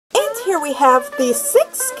here we have the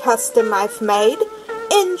 6th custom I've made.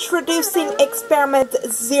 Introducing Experiment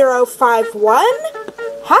 051,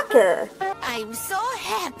 Hocker. I'm so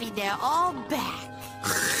happy they're all back.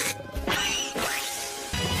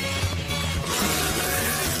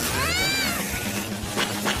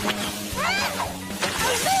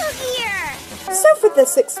 So for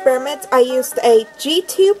this experiment, I used a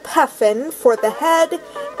G2 puffin for the head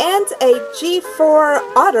and a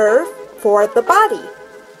G4 otter for the body.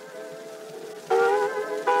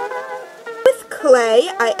 With clay,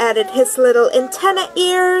 I added his little antenna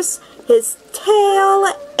ears, his tail,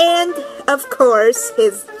 and, of course,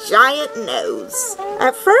 his giant nose.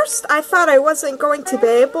 At first, I thought I wasn't going to be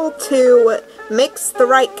able to mix the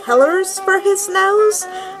right colors for his nose,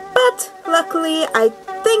 but luckily I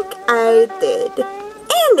think I did.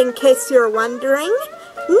 And in case you're wondering,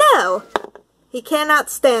 no, he cannot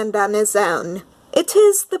stand on his own. It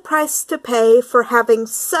is the price to pay for having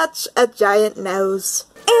such a giant nose.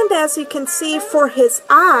 And as you can see for his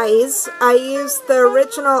eyes, I used the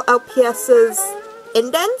original LPS's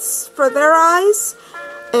indents for their eyes,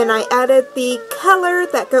 and I added the color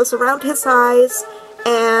that goes around his eyes,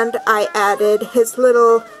 and I added his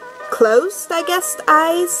little closed, I guess,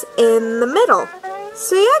 eyes in the middle.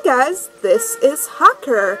 So yeah guys, this is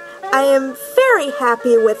Hocker. I am very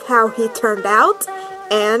happy with how he turned out,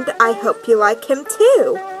 and I hope you like him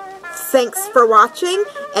too. Thanks for watching,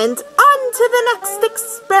 and on to the next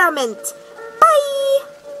experiment!